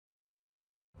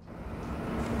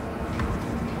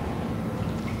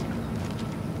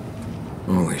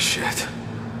Holy shit.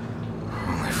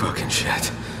 Holy fucking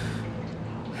shit.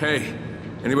 Hey,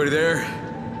 anybody there?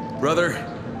 Brother?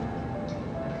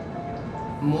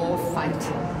 More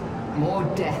fighting. More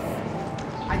death.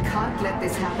 I can't let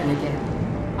this happen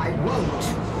again. I won't.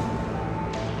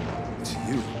 It's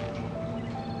you.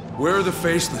 Where are the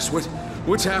Faceless?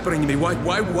 What's happening to me?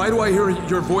 Why do I hear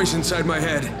your voice inside my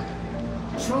head?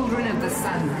 Children of the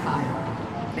Sun,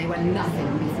 Kyle. They were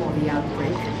nothing before the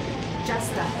outbreak.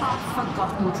 Just a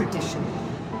half-forgotten tradition.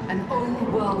 An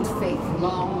old-world faith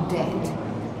long dead.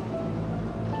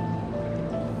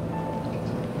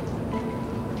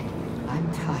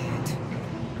 I'm tired.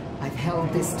 I've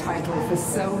held this title for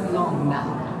so long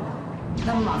now.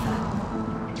 The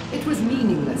Mother. It was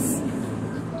meaningless.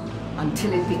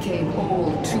 Until it became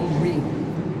all too real.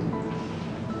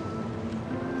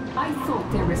 I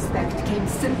thought their respect came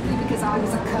simply because I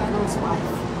was a colonel's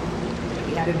wife.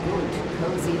 We had a good,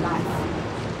 cozy life.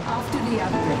 After the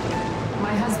outbreak,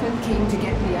 my husband came to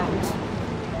get me out.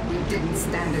 We didn't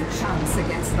stand a chance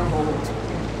against the Horde.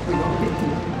 We were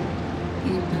bitten.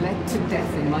 He bled to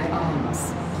death in my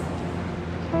arms.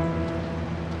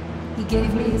 He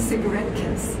gave me his cigarette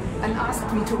case and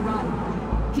asked me to run.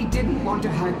 He didn't want to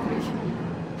hurt me.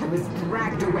 I was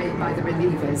dragged away by the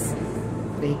relievers.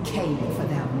 They came for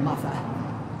their mother.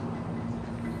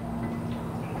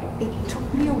 It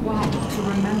took me a while to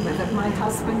remember that my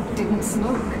husband didn't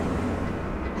smoke.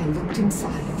 I looked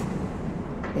inside.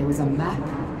 There was a map,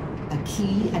 a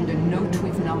key, and a note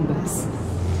with numbers.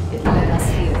 It led us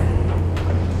here.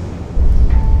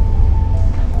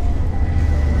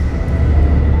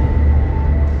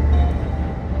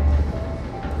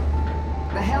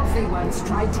 The healthy ones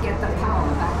tried to get the power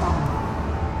back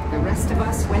on. The rest of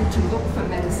us went to look for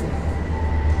medicine.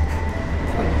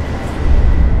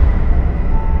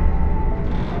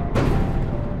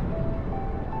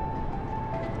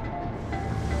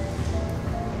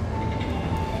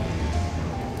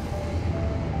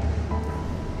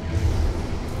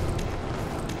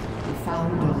 We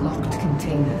found a locked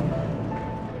container.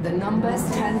 The numbers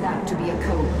turned out to be a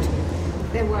code.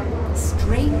 There were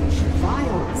strange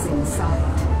vials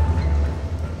inside.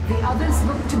 The others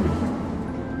looked to me.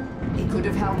 It could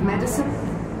have held medicine.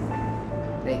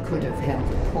 They could have held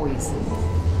poison.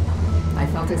 I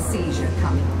felt a seizure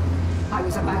coming. I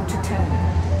was about to turn,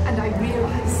 and I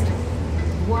realized,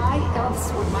 why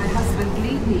else would my husband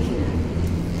lead me here?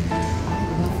 I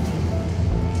loved him.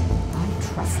 I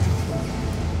trusted him.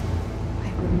 I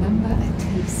remember a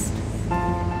taste.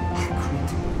 Acrid.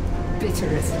 Bitter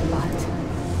as blood.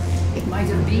 It might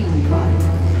have been blood.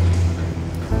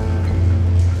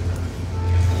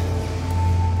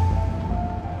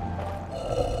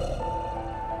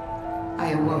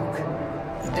 I awoke,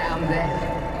 down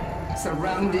there,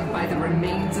 surrounded by the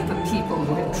remains of the people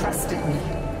who had trusted me.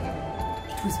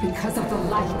 It was because of the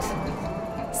light.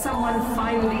 Someone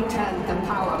finally turned the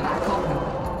power back on,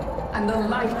 and the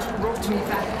light brought me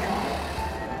back.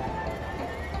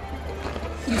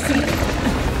 You see,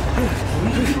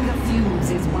 reading the fumes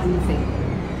is one thing,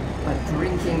 but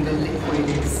drinking the liquid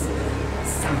is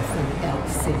something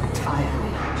else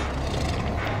entirely.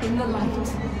 In the light,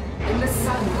 in the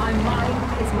sun, my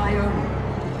mind is my own.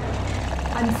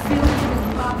 I'm filled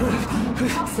with love you can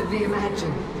possibly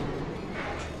imagine.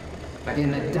 But in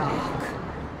the dark,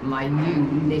 my new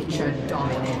nature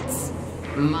dominates.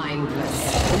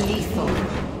 Mindless, lethal.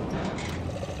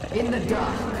 In the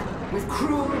dark, with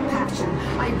cruel passion,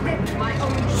 I ripped my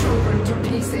own children to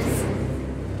pieces.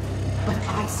 But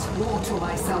I swore to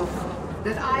myself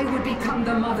that I would become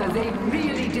the mother they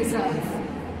really deserve.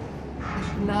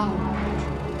 And now,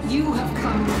 you have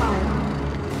come, Kyle.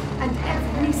 And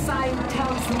every sign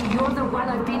tells me you're the one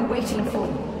I've been waiting for.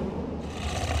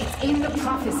 It's in the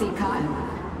prophecy, Kyle.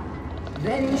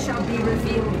 Then shall be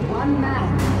revealed one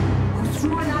man who,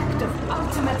 through an act of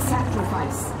ultimate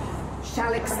sacrifice,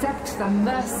 shall accept the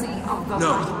mercy of the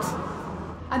light.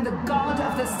 And the God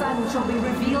of the sun shall be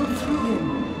revealed through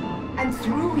him. And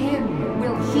through him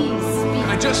will he speak.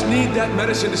 I just need that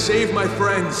medicine to save my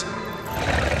friends.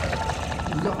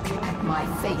 Look at my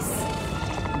face.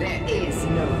 There is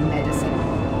no medicine.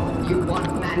 You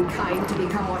want mankind to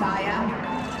become what I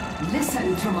am?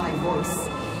 Listen to my voice.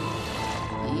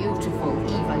 Beautiful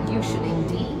evolution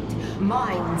indeed.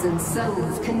 Minds and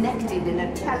souls connected in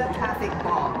a telepathic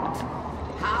bond.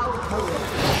 How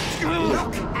poetic.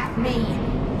 Look at me.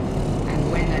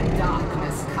 And when the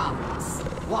darkness comes,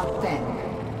 what then?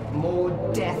 More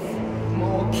death,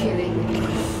 more killing.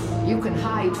 You can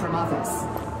hide from others,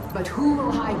 but who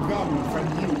will hide them from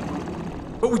you?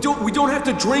 But we don't have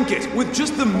to drink it with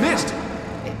just the mist.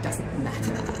 It doesn't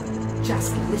matter.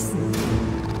 Just listen.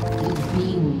 You've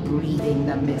been breathing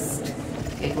the mist.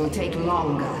 It will take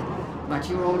longer, but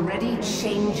you're already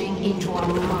changing into a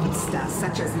monster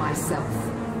such as myself.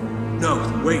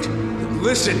 No, wait.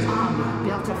 Listen! Armor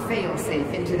built a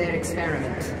failsafe into their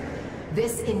experiment.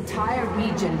 This entire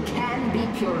region can be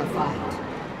purified.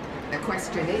 The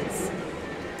question is,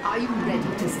 are you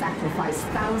ready to sacrifice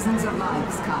thousands of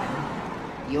lives,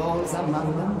 Kyle? Yours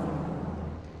among them?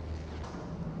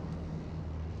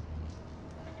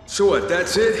 So what,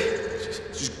 that's it?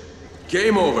 Just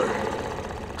game over.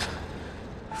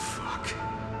 Fuck.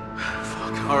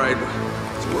 Alright,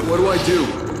 so what do I do?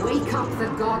 Wake up the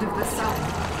god of the sun.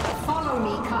 Follow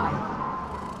me, Kyle.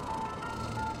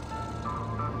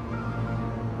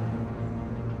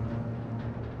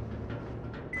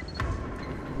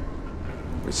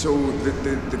 So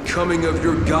the coming of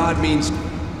your god means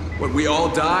what, we all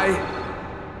die?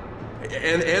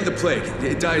 And the plague,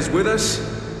 it dies with us?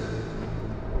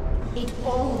 It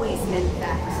always meant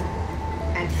that.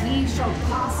 And he shall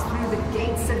pass through the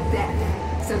gates of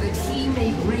death, so that he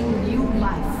may bring new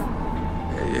life.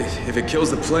 If it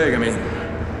kills the plague, I mean,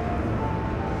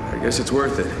 I guess it's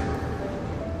worth it.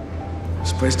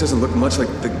 This place doesn't look much like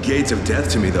the gates of death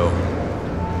to me, though.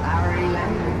 Flowery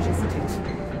language, isn't it?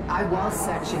 I was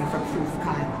searching for proof,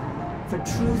 Kyle. For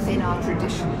truth in our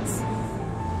traditions.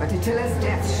 But Attila's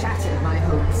death shattered my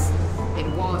hopes. It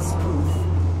was proof.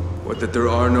 What, that there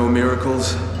are no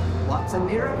miracles? What's a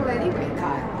miracle anyway,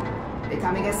 Kyle?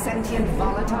 Becoming a sentient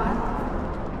volatile?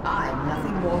 I'm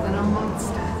nothing more than a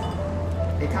monster.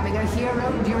 Becoming a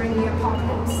hero during the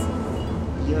apocalypse?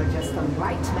 You're just the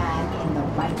right man in the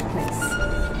right place.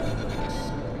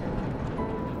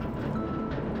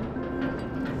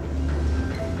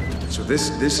 So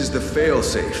this is the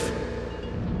failsafe.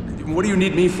 What do you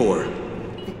need me for?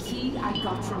 The key I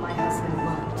got from my husband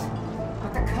worked,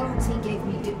 but the codes he gave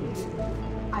me didn't.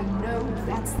 I know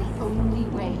that's the only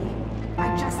way.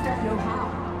 I just don't know how.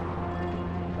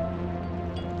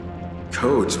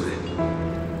 Codes?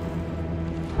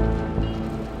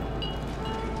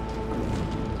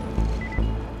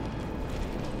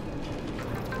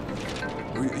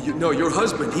 No, your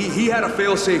husband, he had a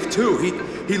failsafe too.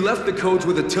 He left the codes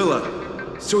with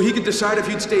Attila, so he could decide if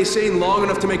you'd stay sane long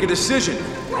enough to make a decision.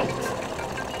 Wait!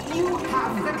 You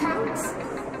have the codes?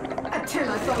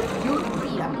 Attila thought you'd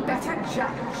be a better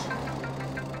judge.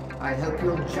 I hope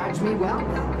you'll judge me well,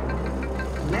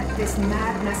 then. Let this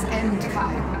madness end,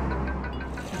 Kyle.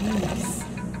 Please.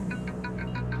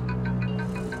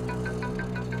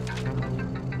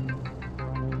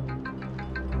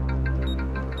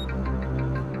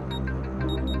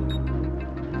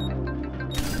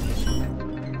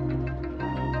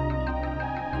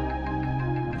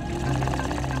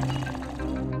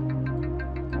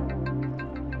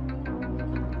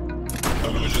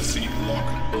 Emergency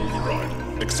lock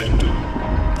override accepted.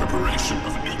 Preparation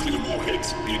of nuclear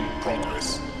warheads in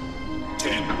progress.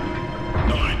 10,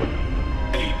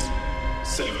 9, 8,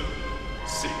 7,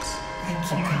 6,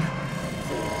 5,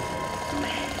 4, 3,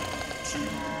 2,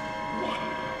 1.